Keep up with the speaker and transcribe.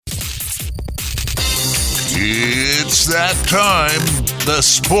It's that time, the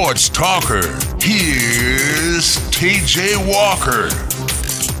sports talker. Here's TJ Walker.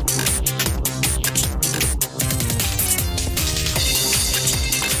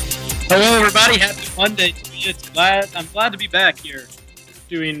 Hello, everybody. Happy Monday to you. I'm glad to be back here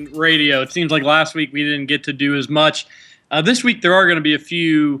doing radio. It seems like last week we didn't get to do as much. This week there are going to be a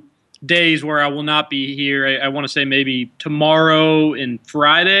few days where I will not be here. I want to say maybe tomorrow and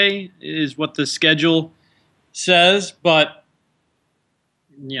Friday is what the schedule says. But,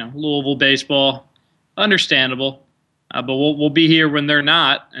 Louisville baseball, understandable. But we'll be here when they're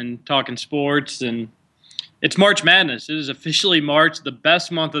not and talking sports. And it's March Madness. It is officially March, the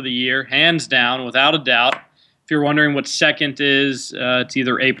best month of the year, hands down, without a doubt. If you're wondering what second is, it's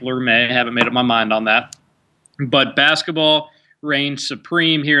either April or May. I haven't made up my mind on that. But basketball reigns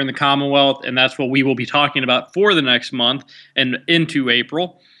supreme here in the Commonwealth, and that's what we will be talking about for the next month and into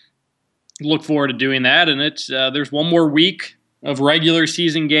April. Look forward to doing that, and it's there's one more week of regular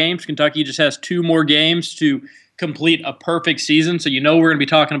season games. Kentucky just has 2 more games to complete a perfect season, so we're going to be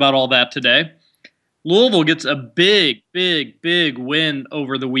talking about all that today. Louisville gets a big win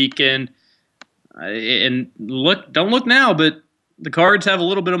over the weekend. And don't look now, but the Cards have a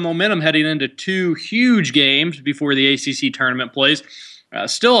little bit of momentum heading into 2 huge games before the ACC tournament plays.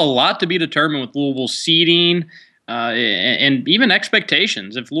 Still a lot to be determined with Louisville's seeding and even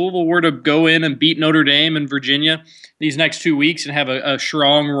expectations. If Louisville were to go in and beat Notre Dame and Virginia these next 2 weeks and have a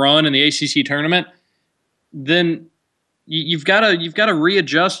strong run in the ACC tournament, then you've got to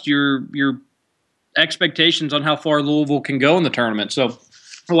readjust your expectations on how far Louisville can go in the tournament. So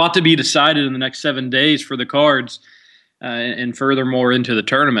a lot to be decided in the next 7 days for the Cards and furthermore into the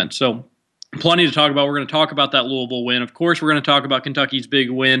tournament. So plenty to talk about. We're going to talk about that Louisville win. Of course, we're going to talk about Kentucky's big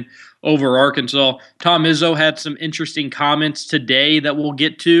win over Arkansas. Tom Izzo had some interesting comments today that we'll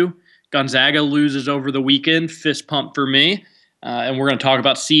get to. Gonzaga loses over the weekend. Fist pump for me. And we're going to talk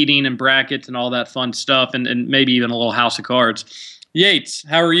about seeding and brackets and all that fun stuff and maybe even a little House of Cards. Yates,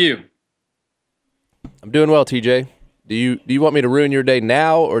 how are you? I'm doing well, TJ. Do you want me to ruin your day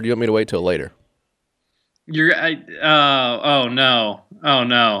now, or do you want me to wait till later? Oh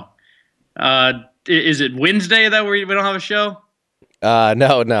no. Is it Wednesday that we don't have a show?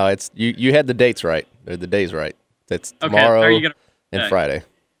 No. It's you had the dates right, or the days right. That's tomorrow and Friday.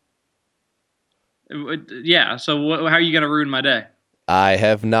 Yeah. So how are you gonna ruin my day? I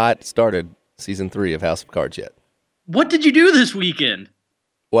have not started season 3 of House of Cards yet. What did you do this weekend?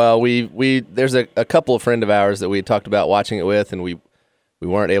 Well, there's a couple of friend of ours that we had talked about watching it with, and we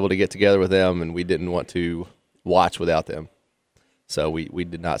weren't able to get together with them, and we didn't want to watch without them. So we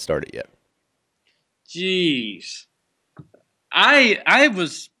did not start it yet. Jeez. I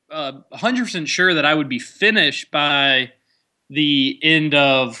was 100% sure that I would be finished by the end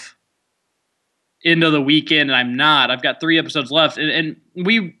of the weekend, and I'm not. I've got 3 episodes left, and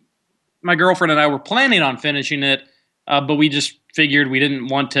my girlfriend and I were planning on finishing it, but we just figured we didn't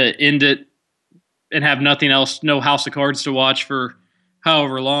want to end it and have nothing else, no House of Cards to watch for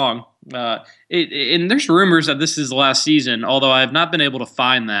however long. And there's rumors that this is the last season, although I have not been able to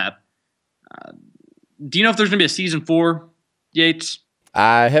find that. Do you know if there's going to be a season 4, Yates?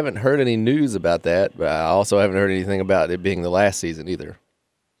 I haven't heard any news about that, but I also haven't heard anything about it being the last season either.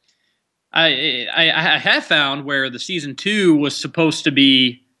 I have found where the season 2 was supposed to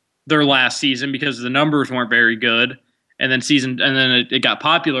be their last season because the numbers weren't very good. And then it got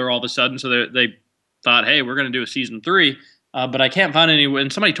popular all of a sudden, so they thought, hey, we're going to do a season 3. But I can't find any.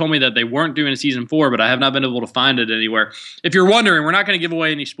 And somebody told me that they weren't doing a season 4, but I have not been able to find it anywhere. If you're wondering, we're not going to give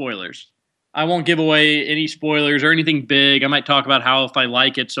away any spoilers. I won't give away any spoilers or anything big. I might talk about how if I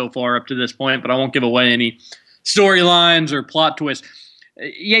like it so far up to this point, but I won't give away any storylines or plot twists.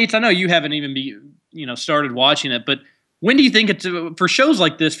 Yates, I know you haven't even started watching it, but when do you think it's for shows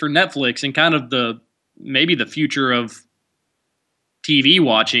like this for Netflix and kind of maybe the future of TV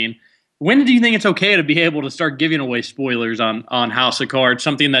watching, when do you think it's okay to be able to start giving away spoilers on House of Cards,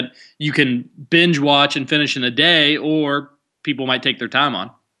 something that you can binge watch and finish in a day, or people might take their time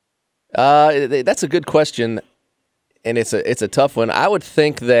on? That's a good question, and it's a tough one. I would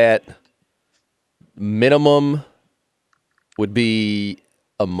think that minimum would be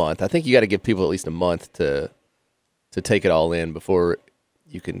a month. I think you got to give people at least a month to take it all in before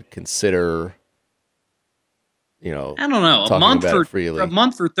you can consider. I don't know, a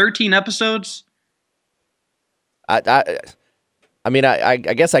month for 13 episodes. I mean, I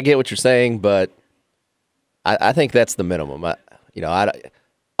guess I get what you're saying, but I think that's the minimum.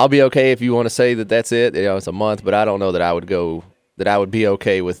 I'll be okay if you want to say that that's it. It's a month, but I don't know that I would be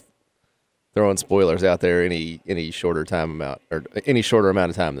okay with throwing spoilers out there any shorter amount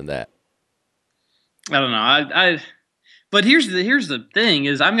of time than that. I don't know. But here's the thing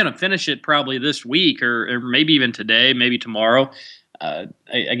is I'm going to finish it probably this week or maybe even today, maybe tomorrow.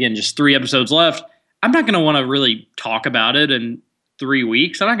 Again, just 3 episodes left. I'm not going to want to really talk about it in 3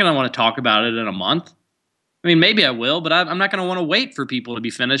 weeks. I'm not going to want to talk about it in a month. I mean, maybe I will, but I'm not going to want to wait for people to be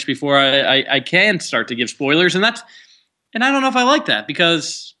finished before I can start to give spoilers. And I don't know if I like that,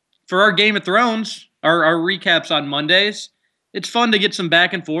 because for our Game of Thrones, our recaps on Mondays, it's fun to get some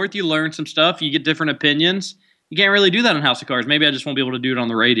back and forth. You learn some stuff. You get different opinions. You can't really do that in House of Cards. Maybe I just won't be able to do it on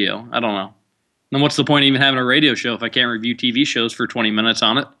the radio. I don't know. Then what's the point of even having a radio show if I can't review TV shows for 20 minutes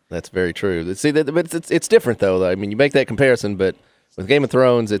on it? That's very true. See, but it's different though. I mean, you make that comparison, but with Game of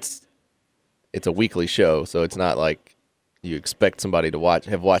Thrones, it's a weekly show, so it's not like you expect somebody to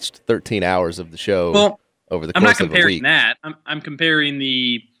have watched 13 hours of the show over the course of a week. I'm not comparing that. I'm comparing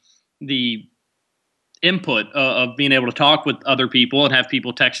the input of being able to talk with other people and have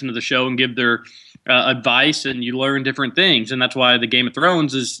people text into the show and give their advice, and you learn different things. And that's why the Game of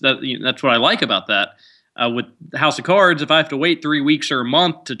Thrones that's what I like about that. With House of Cards, if I have to wait 3 weeks or a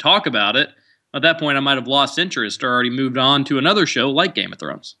month to talk about it, at that point I might have lost interest or already moved on to another show like Game of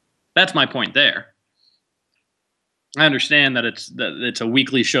Thrones. That's my point there. I understand that it's a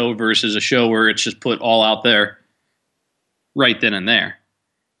weekly show versus a show where it's just put all out there right then and there.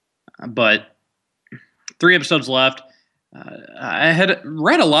 But 3 episodes left. I had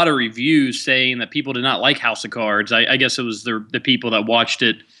read a lot of reviews saying that people did not like House of Cards. I guess it was the people that watched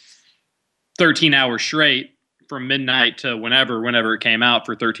it 13 hours straight from midnight to whenever it came out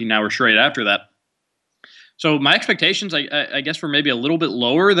for 13 hours straight after that. So my expectations, I guess, were maybe a little bit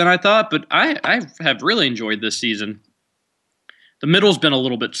lower than I thought, but I have really enjoyed this season. The middle's been a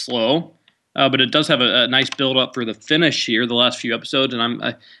little bit slow, but it does have a nice build-up for the finish here, the last few episodes,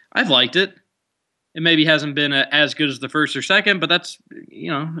 and I've liked it. It maybe hasn't been as good as the first or second, but that's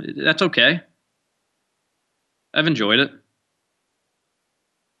okay. I've enjoyed it.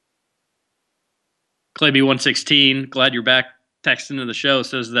 Clayby116, glad you're back. Text into the show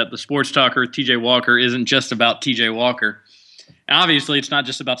says that the sports talker TJ Walker isn't just about TJ Walker. And obviously, it's not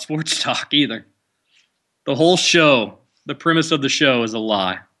just about sports talk either. The whole show, the premise of the show, is a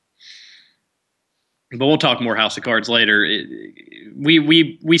lie. But we'll talk more House of Cards later.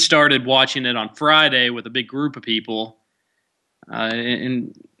 We started watching it on Friday with a big group of people,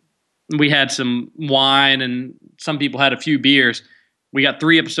 and we had some wine, and some people had a few beers. We got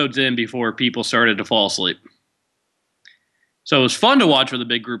 3 episodes in before people started to fall asleep. So it was fun to watch with a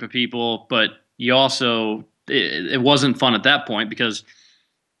big group of people, but you also it wasn't fun at that point because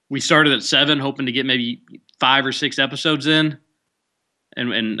we started at 7, hoping to get maybe 5 or 6 episodes in.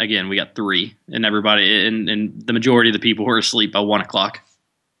 And again, we got 3, and everybody, and the majority of the people were asleep by 1 o'clock.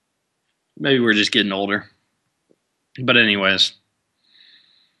 Maybe we're just getting older. But anyways,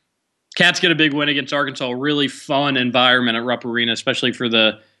 Cats get a big win against Arkansas. A really fun environment at Rupp Arena, especially for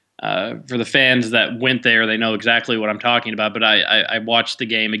the fans that went there. They know exactly what I'm talking about. But I watched the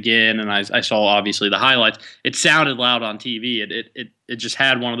game again, and I saw obviously the highlights. It sounded loud on TV. It just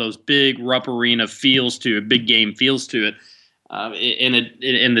had one of those big Rupp Arena feels to it, big game feels to it.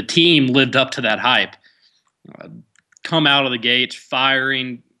 And the team lived up to that hype. Come out of the gates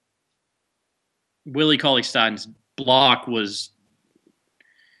firing. Willie Cauley-Stein's block was.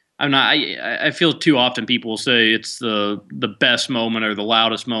 I feel too often people will say it's the best moment or the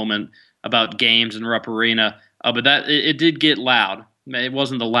loudest moment about games in Rupp Arena, but that it did get loud. It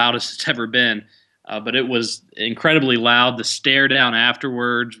wasn't the loudest it's ever been, but it was incredibly loud. The stare down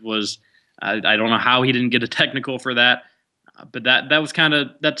afterwards was. I don't know how he didn't get a technical for that. But that was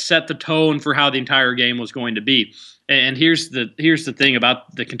that set the tone for how the entire game was going to be. And here's the thing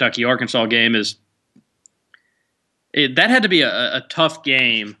about the Kentucky-Arkansas game is that had to be a tough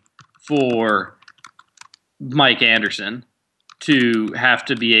game for Mike Anderson to have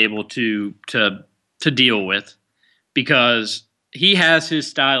to be able to deal with, because he has his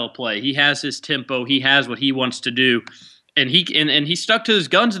style of play, he has his tempo, he has what he wants to do, and he stuck to his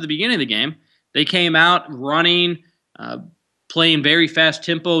guns at the beginning of the game. They came out running. Playing very fast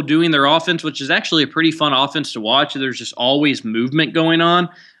tempo, doing their offense, which is actually a pretty fun offense to watch. There's just always movement going on.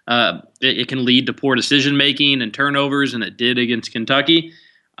 It can lead to poor decision-making and turnovers, and it did against Kentucky.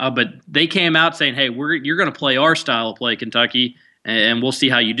 But they came out saying, hey, you're going to play our style of play, Kentucky, and we'll see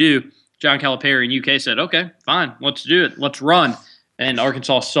how you do. John Calipari in UK said, okay, fine, let's do it. Let's run. And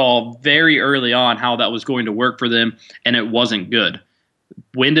Arkansas saw very early on how that was going to work for them, and it wasn't good.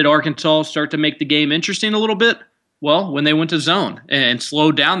 When did Arkansas start to make the game interesting a little bit? Well, when they went to zone and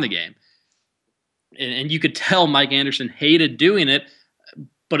slowed down the game. And you could tell Mike Anderson hated doing it,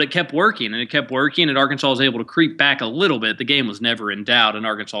 but it kept working, and Arkansas was able to creep back a little bit. The game was never in doubt, and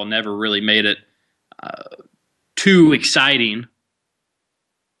Arkansas never really made it too exciting.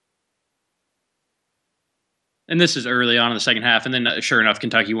 And this is early on in the second half. And then, sure enough,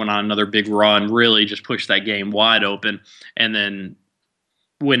 Kentucky went on another big run, really just pushed that game wide open, and then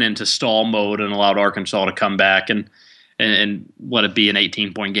went into stall mode and allowed Arkansas to come back and let it be an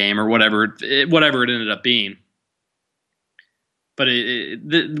 18-point game or whatever it ended up being. But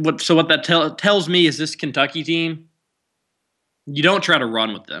what that tells me is this Kentucky team, you don't try to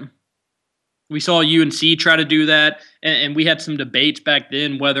run with them. We saw UNC try to do that, and we had some debates back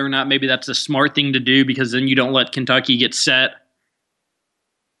then whether or not maybe that's a smart thing to do, because then you don't let Kentucky get set.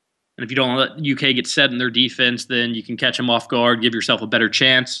 And if you don't let UK get set in their defense, then you can catch them off guard, give yourself a better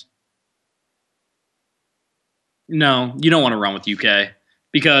chance. No, you don't want to run with UK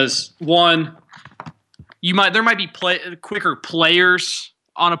because, one, there might be quicker players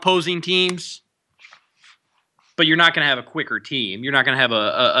on opposing teams, but you're not going to have a quicker team. You're not going to have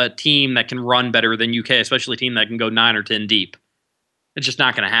a team that can run better than UK, especially a team that can go 9 or 10 deep. It's just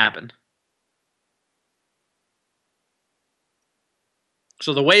not going to happen.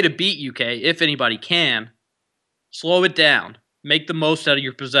 So the way to beat UK, if anybody can, slow it down. Make the most out of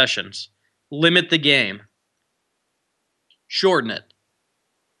your possessions. Limit the game. Shorten it.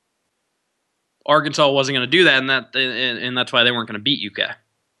 Arkansas wasn't going to do that, and that's why they weren't going to beat UK.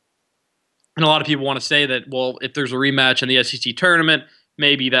 And a lot of people want to say that, well, if there's a rematch in the SEC tournament,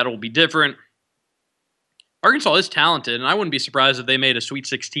 maybe that'll be different. Arkansas is talented, and I wouldn't be surprised if they made a Sweet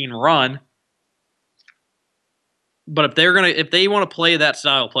 16 run. But if they want to play that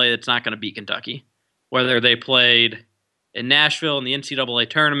style of play, it's not going to beat Kentucky. Whether they played in Nashville in the NCAA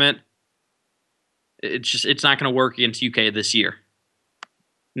tournament, it's not going to work against UK this year.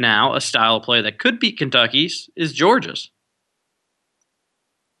 Now, a style of play that could beat Kentucky's is Georgia's.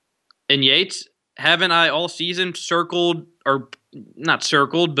 And Yates, haven't I all season talked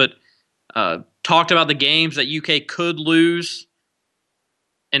about the games that UK could lose?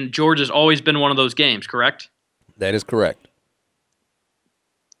 And Georgia's always been one of those games, correct? That is correct.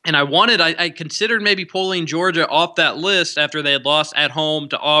 And I considered maybe pulling Georgia off that list after they had lost at home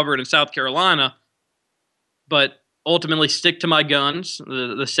to Auburn and South Carolina, but ultimately stick to my guns,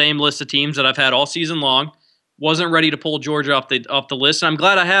 the same list of teams that I've had all season long. Wasn't ready to pull Georgia off the list, and I'm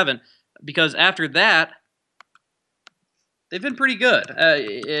glad I haven't, because after that, they've been pretty good.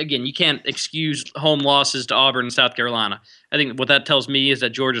 Again, you can't excuse home losses to Auburn and South Carolina. I think what that tells me is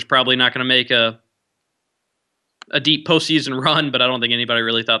that Georgia's probably not going to make a deep postseason run, but I don't think anybody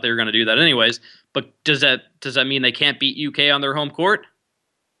really thought they were going to do that anyways. But does that mean they can't beat UK on their home court?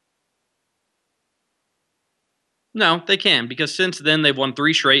 No, they can, because since then they've won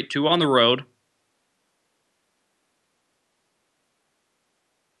 3 straight, 2 on the road.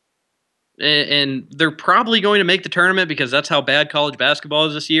 And they're probably going to make the tournament because that's how bad college basketball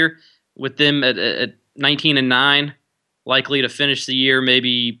is this year, with them at 19-9, likely to finish the year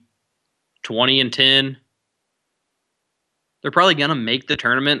maybe 20-10. They're probably going to make the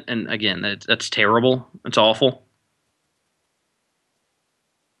tournament, and again, that's terrible. It's awful.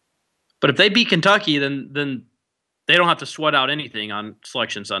 But if they beat Kentucky, then they don't have to sweat out anything on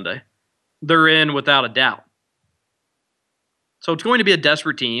Selection Sunday. They're in without a doubt. So it's going to be a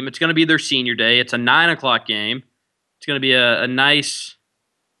desperate team. It's going to be their senior day. It's a 9 o'clock game. It's going to be a nice,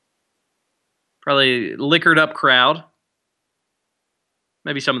 probably liquored up crowd.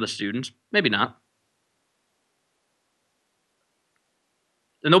 Maybe some of the students. Maybe not.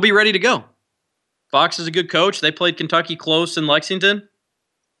 And they'll be ready to go. Fox is a good coach. They played Kentucky close in Lexington.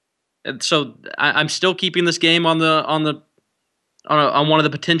 And so I'm still keeping this game on one of the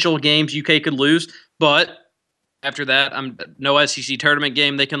potential games UK could lose. But after that, no SEC tournament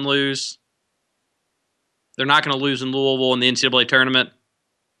game they can lose. They're not going to lose in Louisville in the NCAA tournament.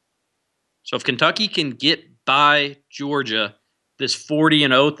 So if Kentucky can get by Georgia, this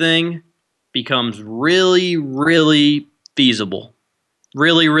 40-0 thing becomes really, really feasible.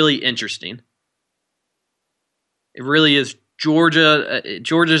 Really, really interesting. It really is.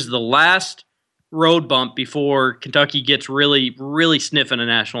 Georgia's the last road bump before Kentucky gets really, really sniffing a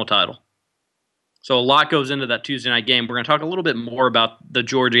national title. So a lot goes into that Tuesday night game. We're going to talk a little bit more about the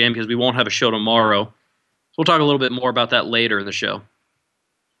Georgia game because we won't have a show tomorrow. So we'll talk a little bit more about that later in the show.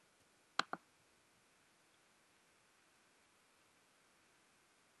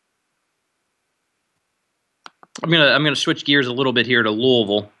 I'm gonna switch gears a little bit here to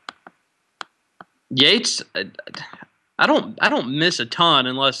Louisville. Yates, I don't miss a ton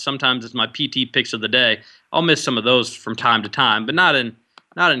unless sometimes it's my PT picks of the day. I'll miss some of those from time to time, but not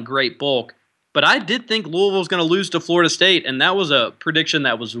in great bulk. But I did think Louisville was going to lose to Florida State, and that was a prediction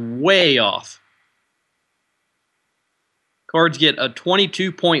that was way off. Cards get a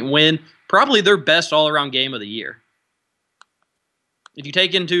 22-point win, probably their best all-around game of the year. If you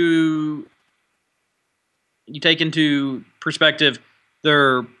take into perspective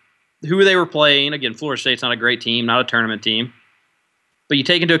who they were playing. Again, Florida State's not a great team, not a tournament team. But you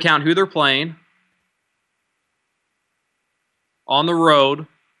take into account who they're playing on the road.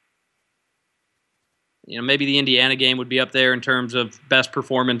 Maybe the Indiana game would be up there in terms of best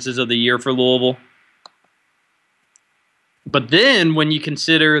performances of the year for Louisville. But then when you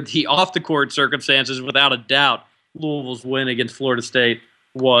consider the off-the-court circumstances, without a doubt, Louisville's win against Florida State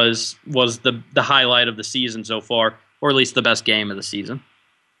was the highlight of the season so far, or at least the best game of the season.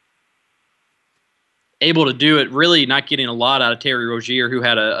 Able to do it, really not getting a lot out of Terry Rozier, who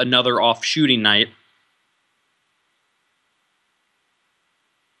had another off-shooting night.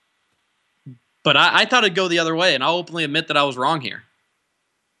 But I thought it'd go the other way, and I'll openly admit that I was wrong here.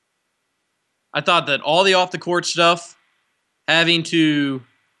 I thought that all the off-the-court stuff, having to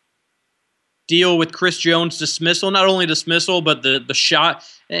deal with Chris Jones' dismissal, not only dismissal, but the shot.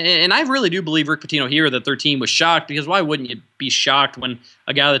 And I really do believe Rick Pitino here that their team was shocked, because why wouldn't you be shocked when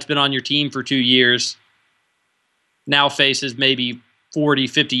a guy that's been on your team for 2 years now faces maybe 40,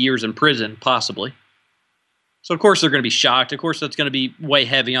 50 years in prison, possibly. So, of course, they're going to be shocked. Of course, that's going to be way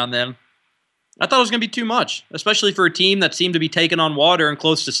heavy on them. I thought it was going to be too much, especially for a team that seemed to be taking on water and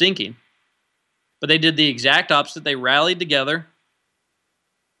close to sinking. But they did the exact opposite. They rallied together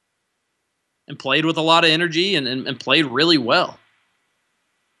and played with a lot of energy and played really well.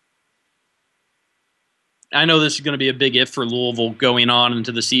 I know this is going to be a big if for Louisville going on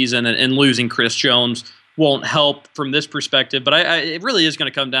into the season, and losing Chris Jones won't help from this perspective. But it really is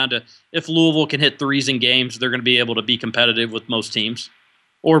going to come down to if Louisville can hit threes in games, they're going to be able to be competitive with most teams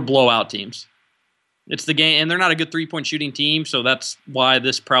or blowout teams. It's the game, and they're not a good three-point shooting team, so that's why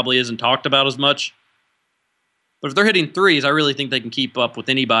this probably isn't talked about as much. But if they're hitting threes, I really think they can keep up with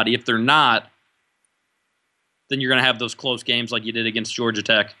anybody. If they're not, then you're going to have those close games like you did against Georgia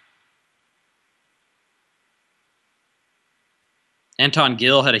Tech. Anton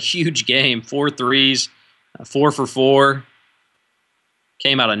Gill had a huge game, 4 threes, 4 for 4.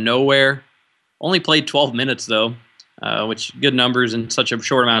 Came out of nowhere. Only played 12 minutes, though, which good numbers in such a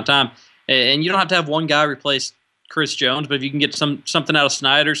short amount of time. And you don't have to have one guy replace Chris Jones, but if you can get something out of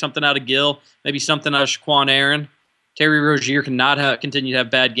Snyder, something out of Gill, maybe something out of Shaquan Aaron, Terry Rozier cannot continue to have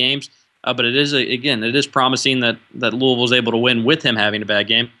bad games. But it is promising that Louisville was able to win with him having a bad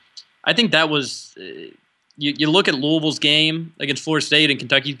game. I think that was you look at Louisville's game against Florida State and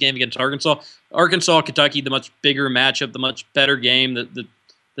Kentucky's game against Arkansas. Arkansas, Kentucky, the much bigger matchup, the much better game, the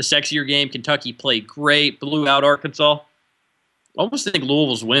sexier game. Kentucky played great, blew out Arkansas. I almost think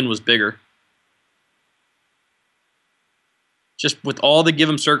Louisville's win was bigger. Just with all the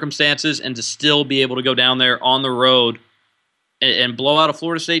given circumstances, and to still be able to go down there on the road and blow out a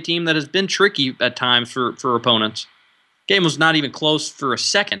Florida State team that has been tricky at times for opponents. Game was not even close for a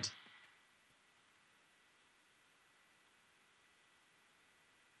second.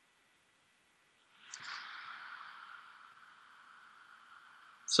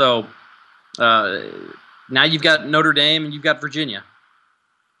 So now you've got Notre Dame and you've got Virginia.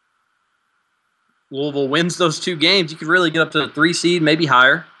 Louisville wins those 2 games, you could really get up to the 3 seed, maybe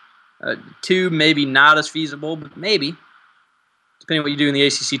higher. 2 maybe not as feasible, but maybe, depending on what you do in the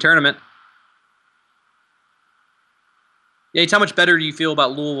ACC tournament. Yates, how much better do you feel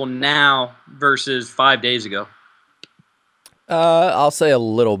about Louisville now versus 5 days ago? I'll say a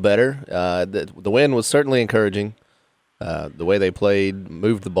little better. The win was certainly encouraging. The way they played,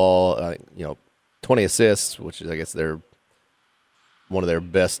 moved the ball, 20 assists, which is, I guess, one of their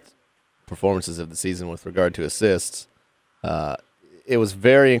best performances of the season with regard to assists. It was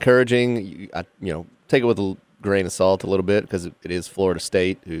very encouraging. Take it with a grain of salt a little bit, because it is Florida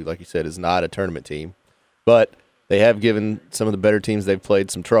State, who, like you said, is not a tournament team. But they have given some of the better teams they've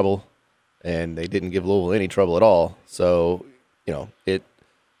played some trouble, and they didn't give Louisville any trouble at all. So,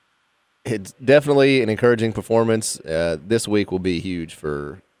 it's definitely an encouraging performance. This week will be huge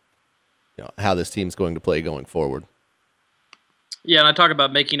for how this team's going to play going forward. Yeah, and I talk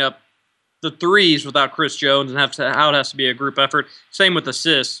about making up the threes without Chris Jones and how it has to be a group effort. Same with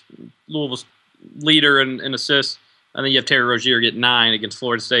assists. Louisville's leader in assists. And then you have Terry Rozier get 9 against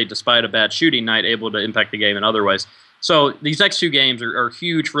Florida State despite a bad shooting night, able to impact the game in other ways. So these next 2 games are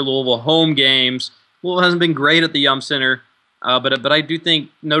huge for Louisville. Home games. Louisville hasn't been great at the Yum Center, but I do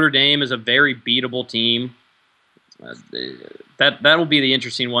think Notre Dame is a very beatable team. That will be the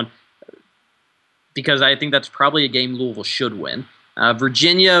interesting one, because I think that's probably a game Louisville should win.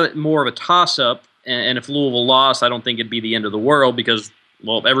 Virginia, more of a toss-up, and if Louisville lost, I don't think it'd be the end of the world, because,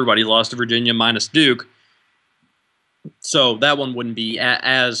 well, everybody lost to Virginia minus Duke. So that one wouldn't be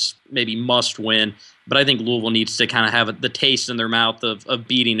as maybe must win, but I think Louisville needs to kind of have the taste in their mouth of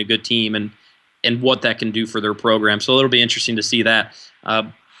beating a good team and what that can do for their program. So it'll be interesting to see that.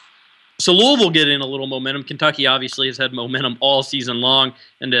 So Louisville get in a little momentum. Kentucky obviously has had momentum all season long,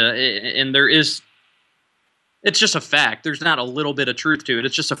 and there is, it's just a fact. There's not a little bit of truth to it.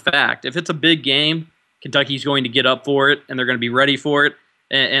 It's just a fact. If it's a big game, Kentucky's going to get up for it, and they're going to be ready for it.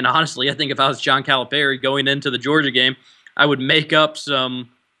 And honestly, I think if I was John Calipari going into the Georgia game, I would make up some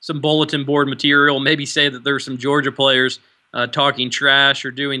bulletin board material, maybe say that there's some Georgia players talking trash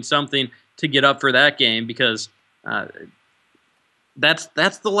or doing something to get up for that game, because that's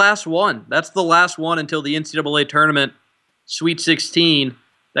the last one. That's the last one until the NCAA tournament, Sweet 16,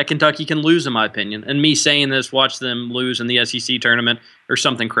 that Kentucky can lose, in my opinion. And me saying this, watch them lose in the SEC tournament or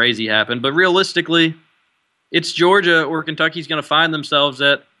something crazy happen. But realistically, it's Georgia or Kentucky's going to find themselves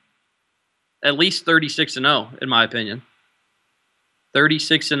at least 36-0, in my opinion.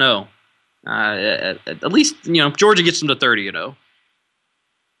 36-0. At least, Georgia gets them to 30-0.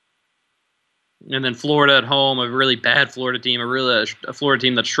 And then Florida at home, a really bad Florida team, a Florida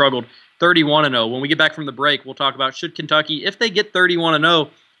team that struggled, 31-0. When we get back from the break, we'll talk about, should Kentucky, if they get 31-0,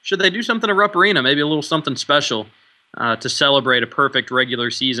 should they do something at Rupp Arena, maybe a little something special to celebrate a perfect regular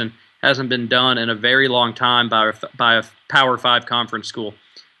season? Hasn't been done in a very long time by a Power 5 conference school.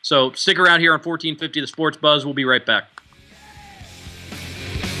 So stick around here on 1450 The Sports Buzz. We'll be right back.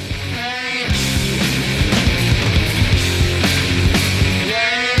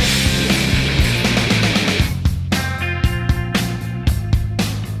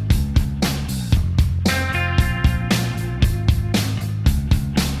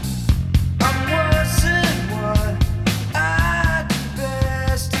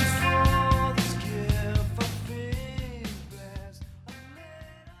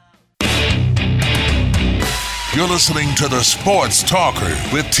 You're listening to The Sports Talker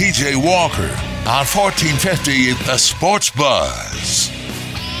with TJ Walker on 1450 The Sports Buzz.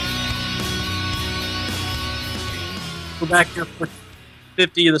 We're back here for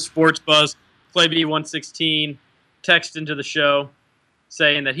 50 of The Sports Buzz. Playb116 text into the show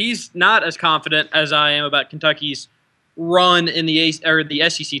saying that he's not as confident as I am about Kentucky's run in the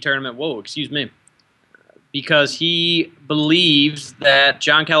SEC tournament. Whoa, excuse me. Because he believes that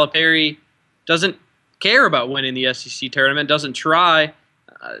John Calipari doesn't care about winning the SEC tournament, doesn't try,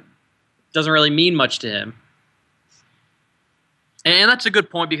 doesn't really mean much to him. And that's a good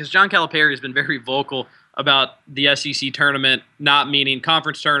point, because John Calipari has been very vocal about the SEC tournament not meaning,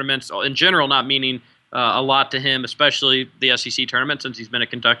 conference tournaments in general not meaning a lot to him, especially the SEC tournament, since he's been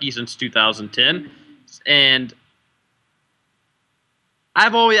at Kentucky since 2010. And I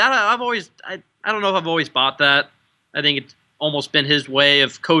don't know if I've always bought that. I think it's almost been his way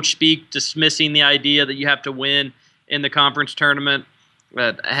of coach speak, dismissing the idea that you have to win in the conference tournament.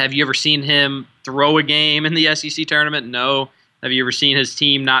 Have you ever seen him throw a game in the SEC tournament? No. Have you ever seen his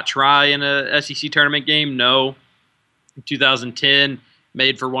team not try in a SEC tournament game? No. In 2010,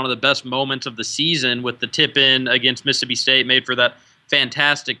 made for one of the best moments of the season with the tip-in against Mississippi State, made for that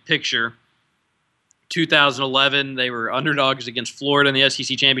fantastic picture. 2011, they were underdogs against Florida in the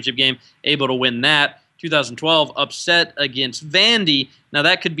SEC championship game, able to win that. 2012, upset against Vandy. Now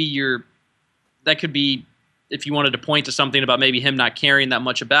that could be if you wanted to point to something about maybe him not caring that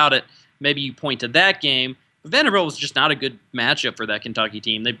much about it, maybe you point to that game. But Vanderbilt was just not a good matchup for that Kentucky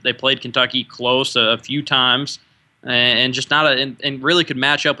team. They played Kentucky close a few times, and just not and really could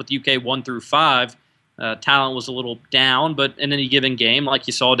match up with UK 1 through 5. Talent was a little down, but in any given game, like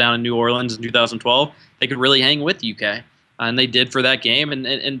you saw down in New Orleans in 2012, they could really hang with UK. And they did for that game,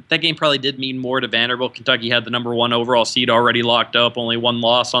 and that game probably did mean more to Vanderbilt. Kentucky had the number 1 overall seed already locked up, only 1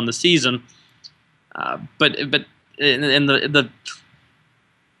 loss on the season. But the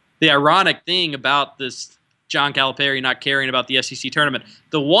ironic thing about this John Calipari not caring about the SEC tournament,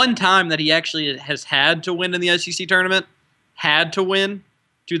 the one time that he actually has had to win in the SEC tournament,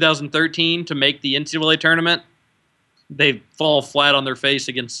 2013 to make the NCAA tournament, they fall flat on their face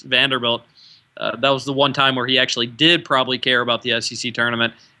against Vanderbilt. That was the one time where he actually did probably care about the SEC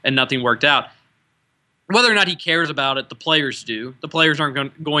tournament, and nothing worked out. Whether or not he cares about it, the players do. The players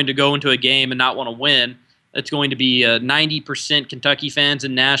aren't going to go into a game and not want to win. It's going to be 90% Kentucky fans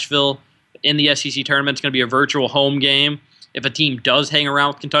in Nashville in the SEC tournament. It's going to be a virtual home game. If a team does hang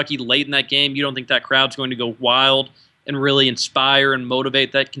around with Kentucky late in that game, you don't think that crowd's going to go wild and really inspire and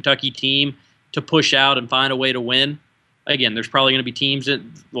motivate that Kentucky team to push out and find a way to win? Again, there's probably going to be teams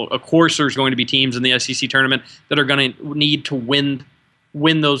of course there's going to be teams in the SEC tournament that are going to need to win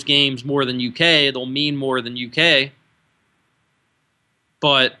those games more than UK. They'll mean more than UK.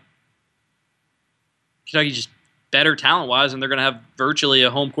 But Kentucky just better talent-wise, and they're going to have virtually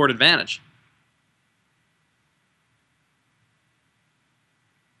a home court advantage.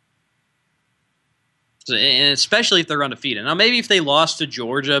 So, and especially if they're undefeated. Now, maybe if they lost to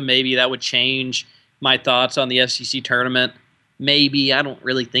Georgia, maybe that would change my thoughts on the SEC tournament. Maybe. I don't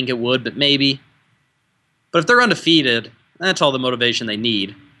really think it would, but maybe. But if they're undefeated, that's all the motivation they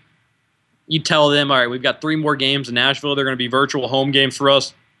need. You tell them, all right, we've got 3 more games in Nashville. They're going to be virtual home games for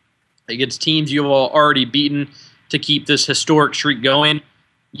us against teams you've already beaten to keep this historic streak going.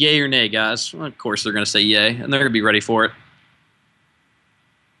 Yay or nay, guys? Well, of course they're going to say yay, and they're going to be ready for it.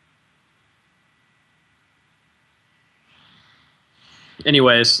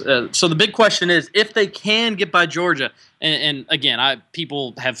 Anyways, so the big question is, if they can get by Georgia, and again,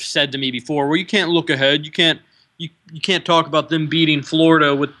 people have said to me before, well, you can't look ahead. You can't talk about them beating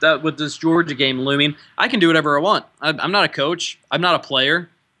Florida with this Georgia game looming. I can do whatever I want. I'm not a coach. I'm not a player.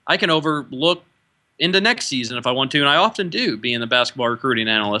 I can overlook into next season if I want to, and I often do, being the basketball recruiting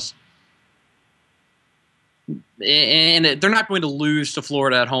analyst. And they're not going to lose to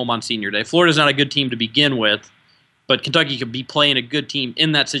Florida at home on Senior Day. Florida's not a good team to begin with, but Kentucky could be playing a good team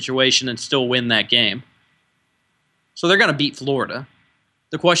in that situation and still win that game. So they're going to beat Florida.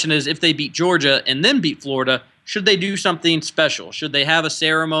 The question is, if they beat Georgia and then beat Florida, should they do something special? Should they have a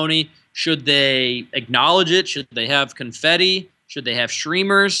ceremony? Should they acknowledge it? Should they have confetti? Should they have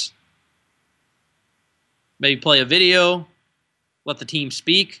streamers? Maybe play a video? Let the team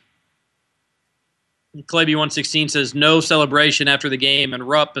speak? Claby116 says, no celebration after the game and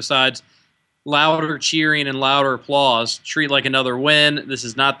Rupp besides louder cheering and louder applause. Treat like another win. This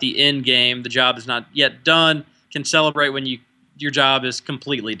is not the end game. The job is not yet done. Can celebrate when your job is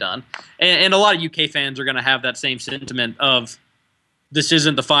completely done. And a lot of UK fans are going to have that same sentiment of, this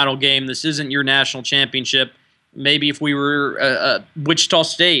isn't the final game. This isn't your national championship. Maybe if we were Wichita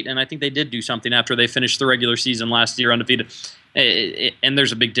State, and I think they did do something after they finished the regular season last year undefeated. And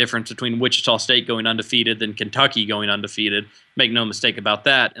there's a big difference between Wichita State going undefeated than Kentucky going undefeated. Make no mistake about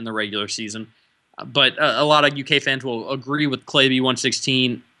that in the regular season. But a lot of UK fans will agree with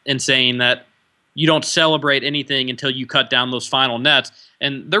Claby116 in saying that you don't celebrate anything until you cut down those final nets.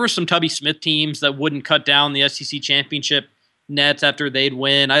 And there were some Tubby Smith teams that wouldn't cut down the SEC championship nets after they'd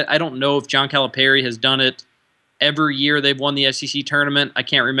win. I don't know if John Calipari has done it every year they've won the SEC tournament. I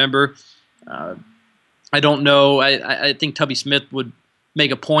can't remember. I don't know. I think Tubby Smith would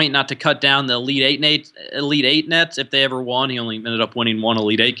make a point not to cut down the Elite Eight nets if they ever won. He only ended up winning one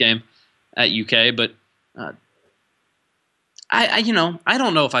Elite Eight game at UK, but I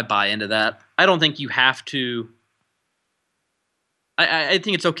don't know if I buy into that. I don't think you have to. I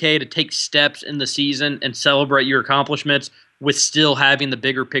think it's okay to take steps in the season and celebrate your accomplishments with still having the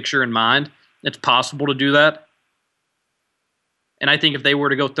bigger picture in mind. It's possible to do that. And I think if they were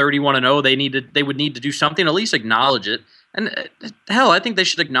to go 31-0, they would need to do something, at least acknowledge it. And hell, I think they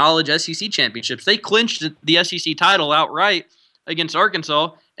should acknowledge SEC championships. They clinched the SEC title outright against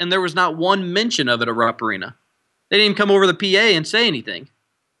Arkansas, and there was not one mention of it at Rupp Arena. They didn't even come over the PA and say anything.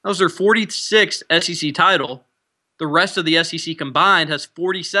 That was their 46th SEC title. The rest of the SEC combined has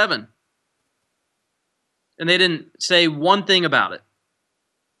 47. And they didn't say one thing about it.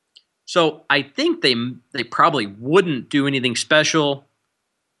 So I think they probably wouldn't do anything special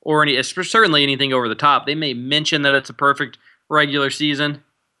or certainly anything over the top. They may mention that it's a perfect regular season.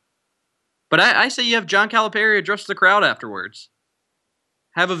 But I say you have John Calipari address the crowd afterwards.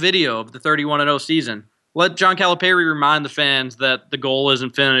 Have a video of the 31-0 season. Let John Calipari remind the fans that the goal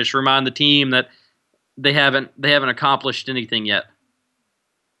isn't finished. Remind the team that they haven't accomplished anything yet.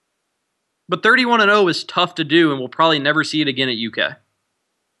 But 31-0 is tough to do, and we'll probably never see it again at UK.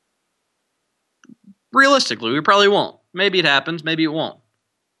 Realistically, we probably won't. Maybe it happens, maybe it won't.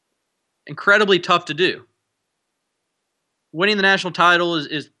 Incredibly tough to do. Winning the national title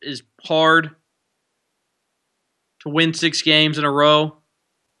is hard. To win 6 games in a row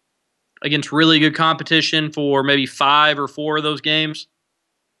against really good competition for maybe 5 or 4 of those games.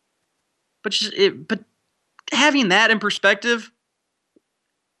 But having that in perspective,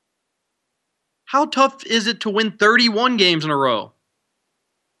 how tough is it to win 31 games in a row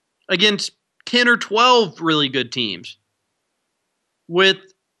against 10 or 12 really good teams, with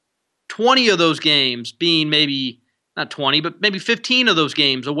 20 of those games being maybe, not 20, but maybe 15 of those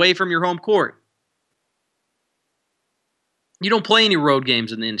games away from your home court? You don't play any road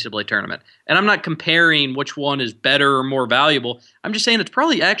games in the NCAA tournament. And I'm not comparing which one is better or more valuable. I'm just saying it's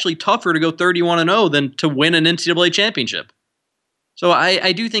probably actually tougher to go 31-0 than to win an NCAA championship. So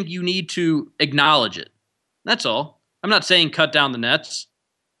I do think you need to acknowledge it. That's all. I'm not saying cut down the nets.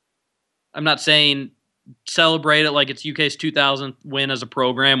 I'm not saying celebrate it like it's UK's 2000th win as a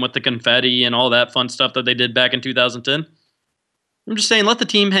program with the confetti and all that fun stuff that they did back in 2010. I'm just saying, let the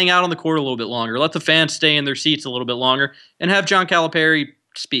team hang out on the court a little bit longer. Let the fans stay in their seats a little bit longer and have John Calipari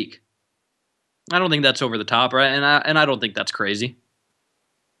speak. I don't think that's over the top, right? And I don't think that's crazy.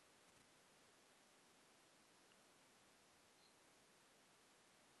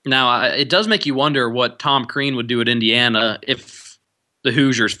 Now, it does make you wonder what Tom Crean would do at Indiana if the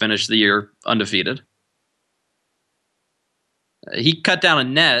Hoosiers finished the year undefeated. He cut down a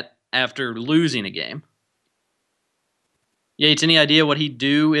net after losing a game. Yates, any idea what he'd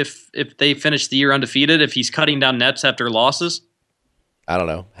do if they finished the year undefeated, if he's cutting down nets after losses? I don't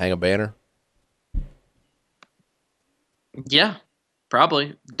know. Hang a banner? Yeah,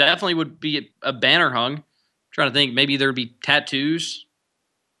 probably. Definitely would be a banner hung. I'm trying to think, maybe there'd be tattoos.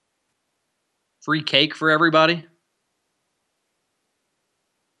 Free cake for everybody.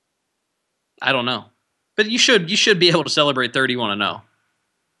 I don't know. But you should be able to celebrate 31-0.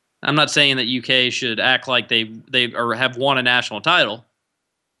 I'm not saying that UK should act like they or have won a national title,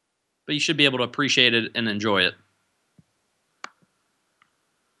 but you should be able to appreciate it and enjoy it.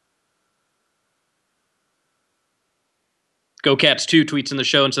 Go Cats 2 tweets in the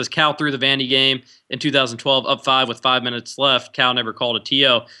show and says Cal threw the Vandy game in 2012 up 5 with 5 minutes left. Cal never called a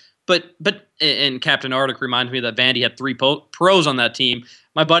TO. But and Captain Arctic reminds me that Vandy had 3 pros on that team.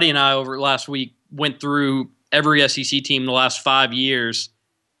 My buddy and I over last week went through every SEC team the last 5 years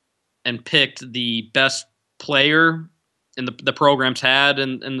and picked the best player in the program's had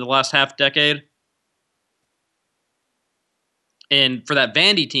in the last half decade. And for that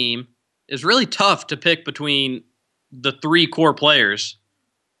Vandy team, it's really tough to pick between the 3 core players.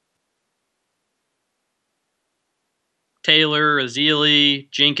 Taylor, Azili,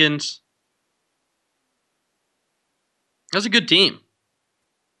 Jenkins. That was a good team. It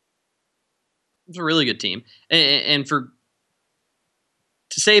was a really good team. And to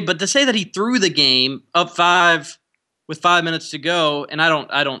say that he threw the game up 5 with 5 minutes to go, and I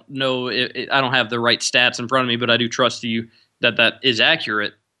don't know, I don't have the right stats in front of me, but I do trust you that is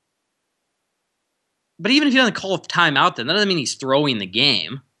accurate. But even if he doesn't call a timeout, then that doesn't mean he's throwing the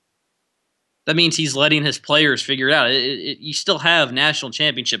game. That means he's letting his players figure it out. You still have national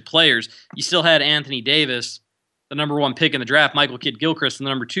championship players. You still had Anthony Davis, the number 1 pick in the draft, Michael Kidd-Gilchrist, the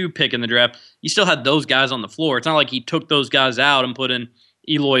number 2 pick in the draft. You still had those guys on the floor. It's not like he took those guys out and put in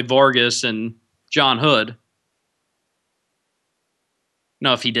Eloy Vargas and John Hood.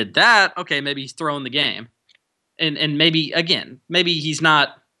 Now, if he did that, okay, maybe he's throwing the game. And maybe, again, maybe he's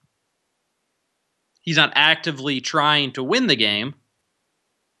not actively trying to win the game.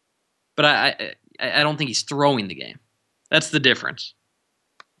 But I don't think he's throwing the game. That's the difference.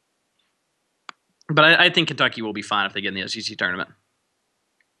 But I think Kentucky will be fine if they get in the SEC tournament.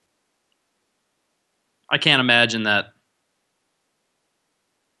 I can't imagine that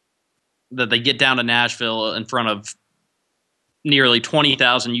they get down to Nashville in front of nearly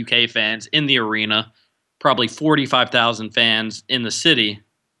 20,000 UK fans in the arena, probably 45,000 fans in the city,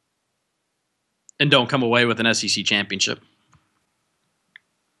 and don't come away with an SEC championship.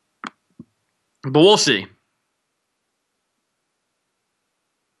 But we'll see.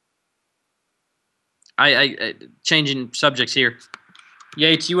 I changing subjects here.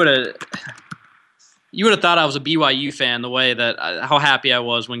 Yates, you would have thought I was a BYU fan the way that how happy I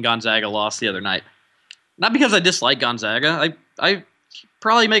was when Gonzaga lost the other night. Not because I dislike Gonzaga. I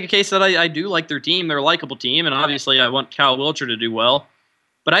probably make a case that I do like their team. They're a likable team, and obviously I want Cal Wilcher to do well.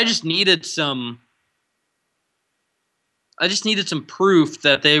 But I just needed some proof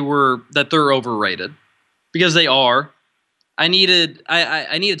that they're overrated, because they are. I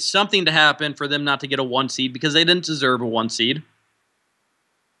needed something to happen for them not to get a 1 seed, because they didn't deserve a 1 seed.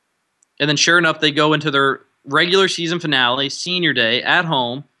 And then sure enough, they go into their regular season finale, senior day, at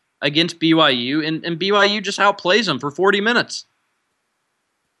home against BYU, and BYU just outplays them for 40 minutes.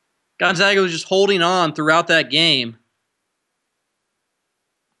 Gonzaga was just holding on throughout that game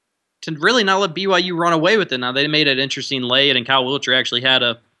to really not let BYU run away with it. Now, they made it interesting late, and Kyle Wilcher actually had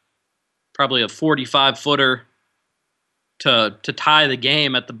probably a 45-footer to tie the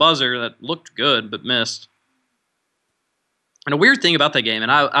game at the buzzer that looked good but missed. And a weird thing about that game,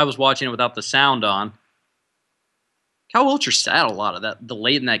 and I was watching it without the sound on, Kyle Wilcher sat a lot of the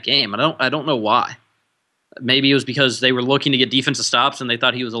late in that game. I don't know why. Maybe it was because they were looking to get defensive stops and they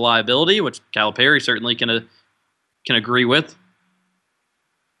thought he was a liability, which Calipari certainly can agree with.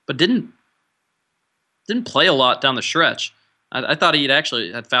 But didn't play a lot down the stretch. I thought he'd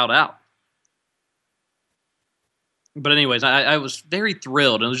actually had fouled out. But anyways, I was very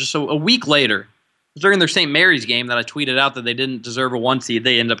thrilled. It was just a week later, during their St. Mary's game, that I tweeted out that they didn't deserve a 1 seed.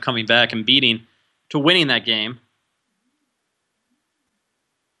 They ended up coming back and beating to winning that game.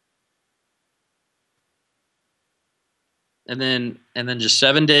 And then just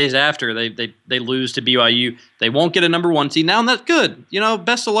 7 days after, they lose to BYU. They won't get a number 1 seed now, and that's good.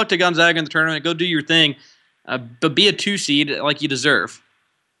 Best of luck to Gonzaga in the tournament. Go do your thing, but be a 2 seed like you deserve.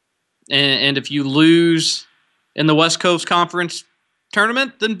 And if you lose in the West Coast Conference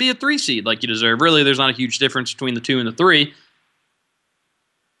tournament, then be a 3 seed like you deserve. Really, there's not a huge difference between the 2 and the 3.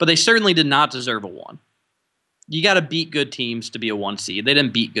 But they certainly did not deserve a 1. You got to beat good teams to be a 1 seed. They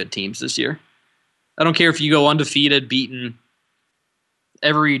didn't beat good teams this year. I don't care if you go undefeated, beating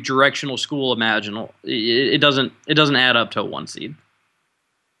every directional school imaginable. It doesn't add up to a 1 seed.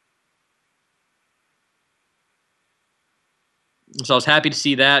 So I was happy to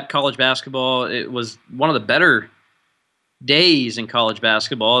see that. College basketball, it was one of the better days in college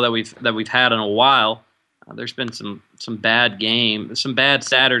basketball that we've had in a while. There's been some bad games, some bad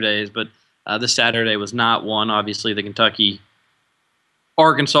Saturdays, but this Saturday was not one. Obviously, the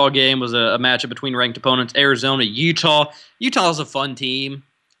Kentucky-Arkansas game was a matchup between ranked opponents. Arizona, Utah. Utah is a fun team,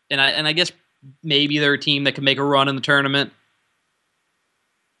 and I guess maybe they're a team that can make a run in the tournament.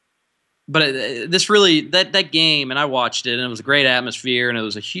 But that game, and I watched it, and it was a great atmosphere, and it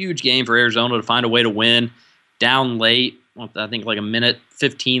was a huge game for Arizona to find a way to win. Down late, I think like a minute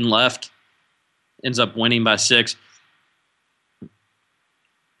 15 left, ends up winning by 6.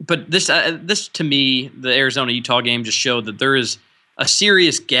 But this to me, the Arizona-Utah game just showed that there is a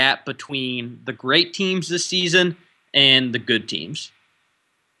serious gap between the great teams this season and the good teams.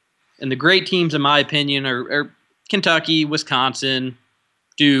 And the great teams, in my opinion, are Kentucky, Wisconsin,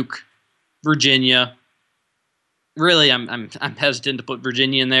 Duke, Virginia. Really, I'm hesitant to put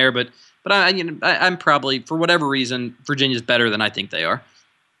Virginia in there, but I'm probably, for whatever reason, Virginia's better than I think they are.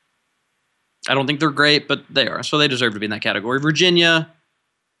 I don't think they're great, but they are, so they deserve to be in that category. Virginia,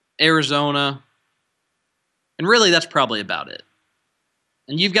 Arizona, and really that's probably about it.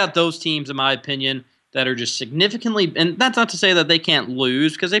 And you've got those teams, in my opinion, that are just significantly, and that's not to say that they can't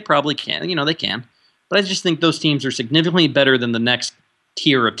lose, because they probably can. They can. But I just think those teams are significantly better than the next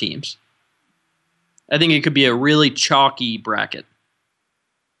tier of teams. I think it could be a really chalky bracket.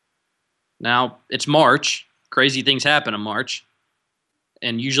 Now, it's March. Crazy things happen in March.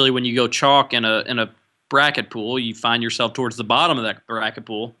 And usually when you go chalk in a bracket pool, you find yourself towards the bottom of that bracket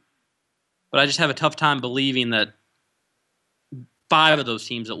pool. But I just have a tough time believing that 5 of those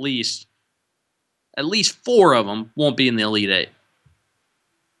teams at least 4 of them won't be in the Elite 8.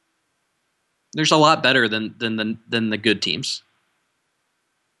 There's a lot better than the good teams.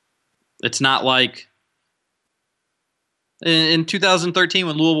 It's not like in 2013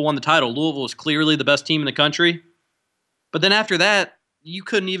 when Louisville won the title. Louisville was clearly the best team in the country. But then after that, you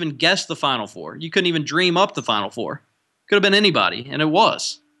couldn't even guess the Final Four. You couldn't even dream up the Final Four. Could have been anybody, and it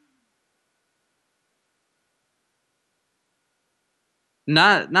was.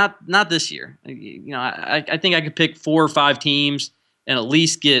 Not this year. I think I could pick 4 or 5 teams and at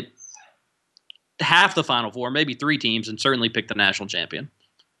least get half the Final Four, maybe 3 teams, and certainly pick the national champion.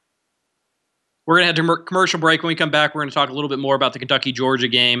 We're going to head to commercial break. When we come back, we're going to talk a little bit more about the Kentucky-Georgia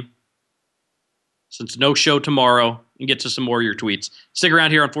game, since no show tomorrow, and get to some more of your tweets. Stick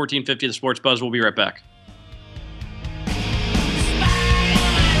around here on 1450 The Sports Buzz. We'll be right back.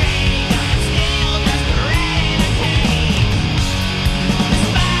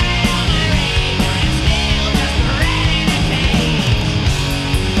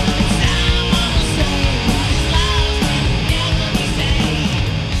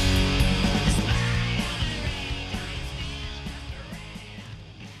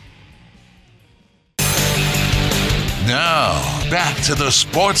 Now, back to the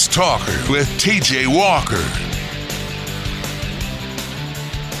Sports Talker with TJ Walker.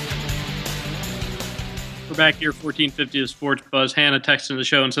 We're back here, 1450 The Sports Buzz. Hannah texts into the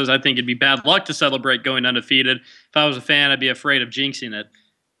show and says, I think it'd be bad luck to celebrate going undefeated. If I was a fan, I'd be afraid of jinxing it.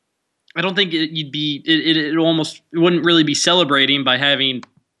 I don't think it wouldn't really be celebrating by having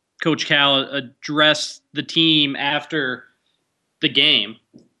Coach Cal address the team after the game.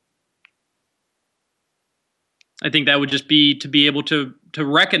 I think that would just be to be able to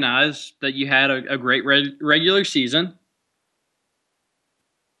recognize that you had a great regular season.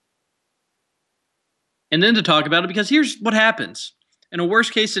 And then to talk about it, because here's what happens. In a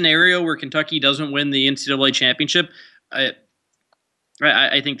worst-case scenario where Kentucky doesn't win the NCAA championship, I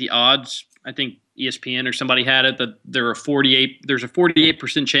think the odds, I think ESPN or somebody had it, that there's a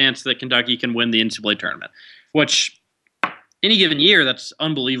 48% chance that Kentucky can win the NCAA tournament, which any given year, that's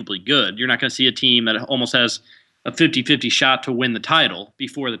unbelievably good. You're not going to see a team that almost has a 50-50 shot to win the title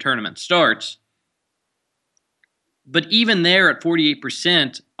before the tournament starts. But even there at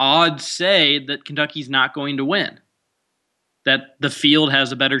 48%, odds say that Kentucky's not going to win, that the field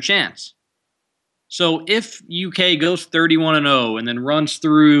has a better chance. So if UK goes 31-0 and then runs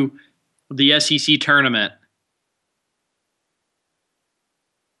through the SEC tournament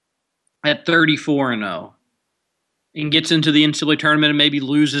at 34-0 and gets into the NCAA tournament and maybe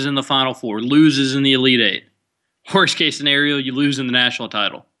loses in the Final Four, loses in the Elite Eight, worst case scenario, you lose in the national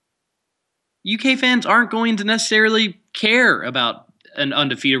title. UK fans aren't going to necessarily care about an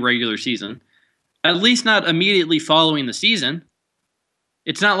undefeated regular season, at least not immediately following the season.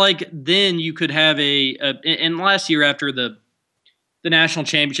 It's not like then you could have and last year after the national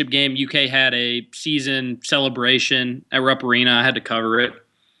championship game, UK had a season celebration at Rupp Arena. I had to cover it.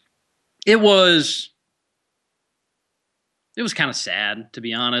 It was kind of sad, to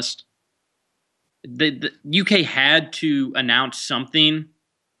be honest. The UK had to announce something.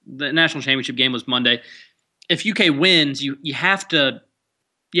 The national championship game was Monday. If UK wins, you have to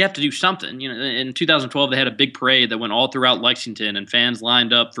do something. You know, in 2012 they had a big parade that went all throughout Lexington, and fans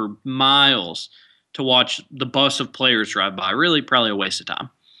lined up for miles to watch the bus of players drive by. Really, probably a waste of time.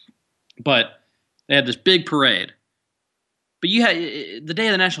 But they had this big parade. But the day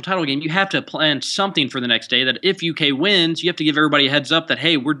of the national title game, you have to plan something for the next day. That if UK wins, you have to give everybody a heads up that,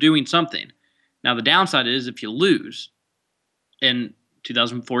 hey, we're doing something. Now the downside is if you lose. In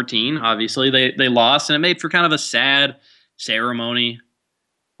 2014, obviously they lost, and it made for kind of a sad ceremony.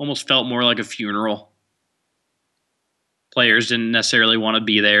 Almost felt more like a funeral. Players didn't necessarily want to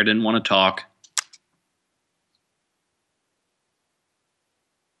be there, didn't want to talk.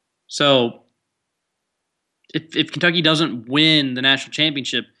 So if Kentucky doesn't win the national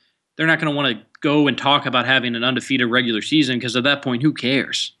championship, they're not going to want to go and talk about having an undefeated regular season, because at that point, who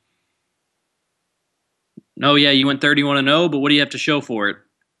cares? No, yeah, you went 31-0, but what do you have to show for it?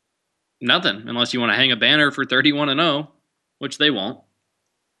 Nothing, unless you want to hang a banner for 31-0, which they won't.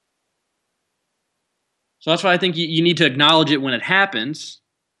 So that's why I think you need to acknowledge it when it happens.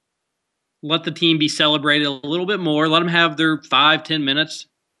 Let the team be celebrated a little bit more. Let them have their 5-10 minutes.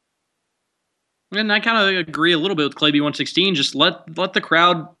 And I kind of agree a little bit with Clay B116. Just let the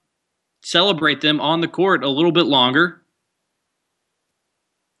crowd celebrate them on the court a little bit longer.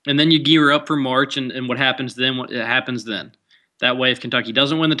 And then you gear up for March, and what happens then, what happens then. That way, if Kentucky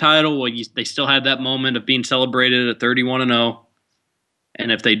doesn't win the title, well, they still had that moment of being celebrated at 31-0.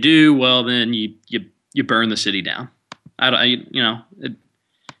 And if they do, well, then you burn the city down. Because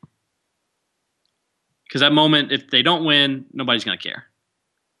that moment, if they don't win, nobody's going to care.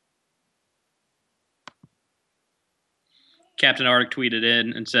 Captain Arctic tweeted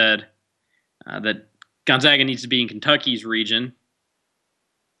in and said that Gonzaga needs to be in Kentucky's region.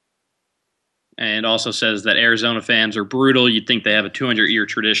 And also says that Arizona fans are brutal. You'd think they have a 200-year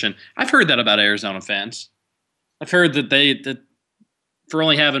tradition. I've heard that about Arizona fans. I've heard that for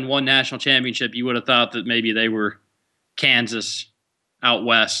only having one national championship, you would have thought that maybe they were Kansas out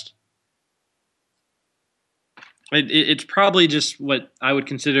west. It's probably just what I would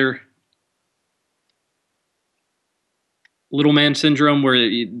consider little man syndrome, where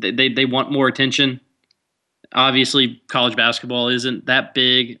they want more attention. Obviously, college basketball isn't that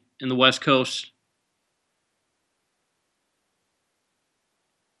big in the West Coast.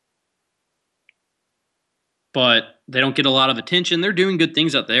 But they don't get a lot of attention. They're doing good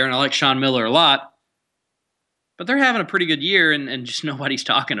things out there, and I like Sean Miller a lot. But they're having a pretty good year, and just nobody's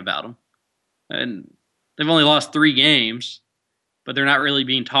talking about them. And they've only lost 3 games, but they're not really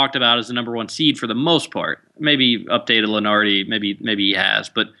being talked about as the number 1 seed for the most part. Maybe updated Lenardi, maybe he has,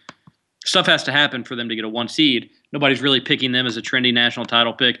 but stuff has to happen for them to get a 1 seed. Nobody's really picking them as a trendy national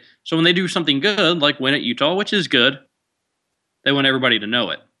title pick. So when they do something good, like win at Utah, which is good, they want everybody to know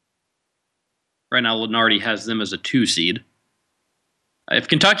it. Right now, Lenardi has them as a 2 seed. If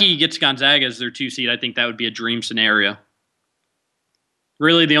Kentucky gets Gonzaga as their 2 seed, I think that would be a dream scenario.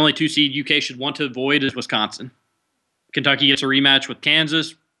 Really, the only 2 seed UK should want to avoid is Wisconsin. Kentucky gets a rematch with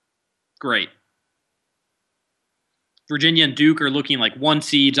Kansas, great. Virginia and Duke are looking like 1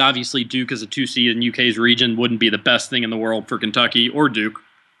 seeds. Obviously, Duke as a 2 seed in UK's region wouldn't be the best thing in the world for Kentucky or Duke.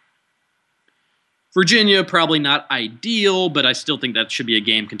 Virginia, probably not ideal, but I still think that should be a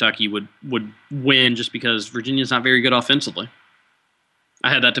game Kentucky would win, just because Virginia's not very good offensively. I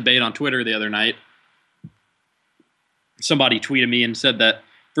had that debate on Twitter the other night. Somebody tweeted me and said that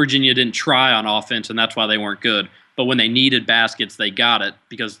Virginia didn't try on offense, and that's why they weren't good. But when they needed baskets, they got it,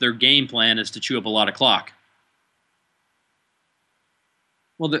 because their game plan is to chew up a lot of clock.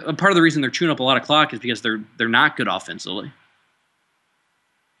 Well, part of the reason they're chewing up a lot of clock is because they're not good offensively.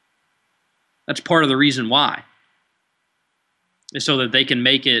 That's part of the reason why. Is so that they can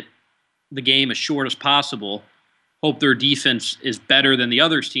make the game as short as possible hope their defense is better than the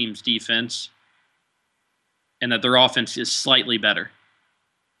other team's defense and that their offense is slightly better.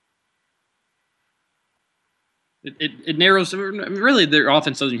 It narrows. Really, their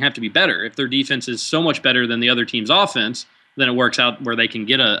offense doesn't have to be better. If their defense is so much better than the other team's offense, then it works out where they can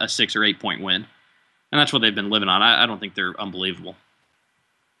get a 6 or 8 point win. And that's what they've been living on. I don't think they're unbelievable.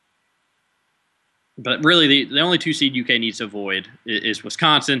 But really, the only 2 seed UK needs to avoid is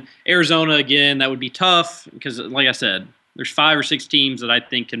Wisconsin. Arizona, again, that would be tough because, like I said, there's 5 or 6 teams that I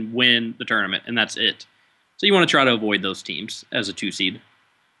think can win the tournament, and that's it. So you want to try to avoid those teams as a 2 seed.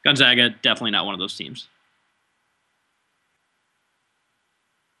 Gonzaga, definitely not one of those teams.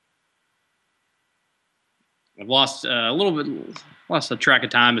 I've lost the track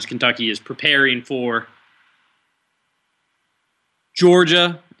of time as Kentucky is preparing for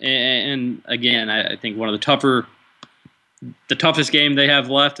Georgia. And again, I think one of the toughest game they have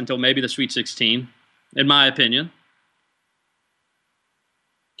left until maybe the Sweet 16, in my opinion.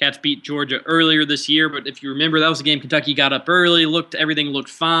 Cats beat Georgia earlier this year, but if you remember, that was a game Kentucky got up early, everything looked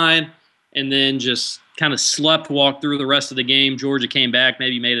fine, and then just kind of walked through the rest of the game. Georgia came back,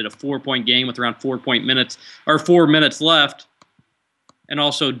 maybe made it a 4-point game with around 4 minutes left, and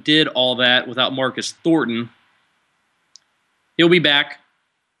also did all that without Marcus Thornton. He'll be back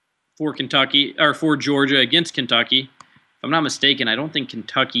for Kentucky or for Georgia against Kentucky. If I'm not mistaken, I don't think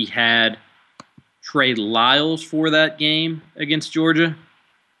Kentucky had Trey Lyles for that game against Georgia.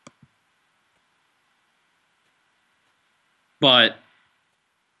 But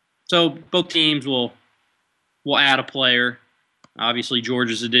so both teams will add a player. Obviously,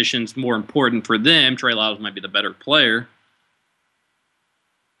 Georgia's addition's more important for them. Trey Lyles might be the better player.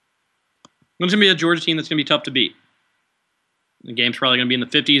 It's going to be a Georgia team that's going to be tough to beat. The game's probably going to be in the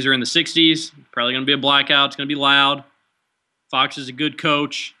 50s or in the 60s. Probably going to be a blackout. It's going to be loud. Fox is a good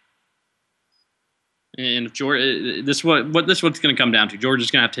coach. And if Georgia, this is what's going to come down to. Georgia's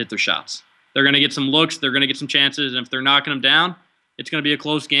going to have to hit their shots. They're going to get some looks. They're going to get some chances. And if they're knocking them down, it's going to be a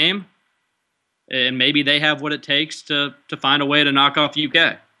close game. And maybe they have what it takes to find a way to knock off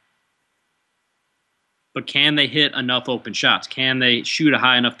UK. But can they hit enough open shots? Can they shoot a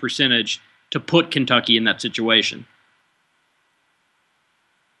high enough percentage to put Kentucky in that situation?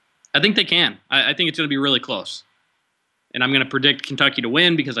 I think they can. I think it's going to be really close. And I'm going to predict Kentucky to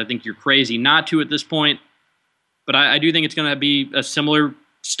win because I think you're crazy not to at this point. But I do think it's going to be a similar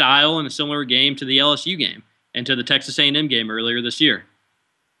style and a similar game to the LSU game and to the Texas A&M game earlier this year.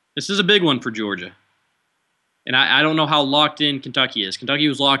 This is a big one for Georgia. And I don't know how locked in Kentucky is. Kentucky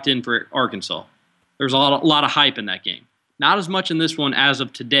was locked in for Arkansas. There's a lot of hype in that game. Not as much in this one as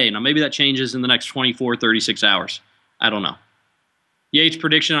of today. Now, maybe that changes in the next 24, 36 hours. I don't know. Yates,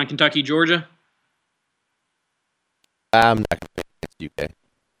 prediction on Kentucky, Georgia? I'm not going to pick against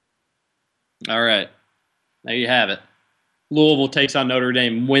UK. All right. There you have it. Louisville takes on Notre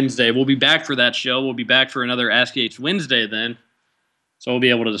Dame Wednesday. We'll be back for that show. We'll be back for another Ask Yates Wednesday then. So we'll be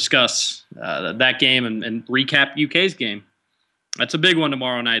able to discuss that game and recap UK's game. That's a big one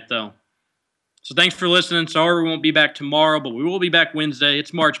tomorrow night, though. So thanks for listening. Sorry we won't be back tomorrow, but we will be back Wednesday.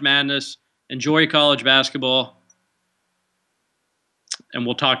 It's March Madness. Enjoy college basketball. And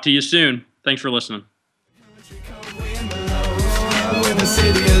we'll talk to you soon. Thanks for listening. When the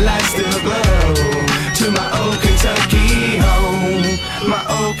city of lights still glow, to my old Kentucky home, my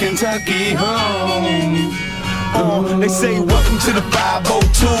old Kentucky home. They say welcome to the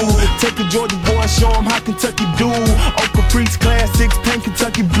 502. Take a Georgia boy, show him how Kentucky do. Oak Caprice Classics, paint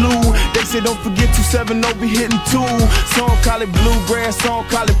Kentucky blue. They say don't forget 270 be hitting 2. Some call it bluegrass, some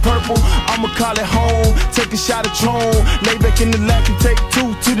call it purple. I'ma call it home, take a shot of Tron. Lay back in the lap and take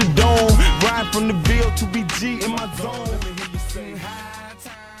 2 to the dome. Ride from the Ville to BG in my zone.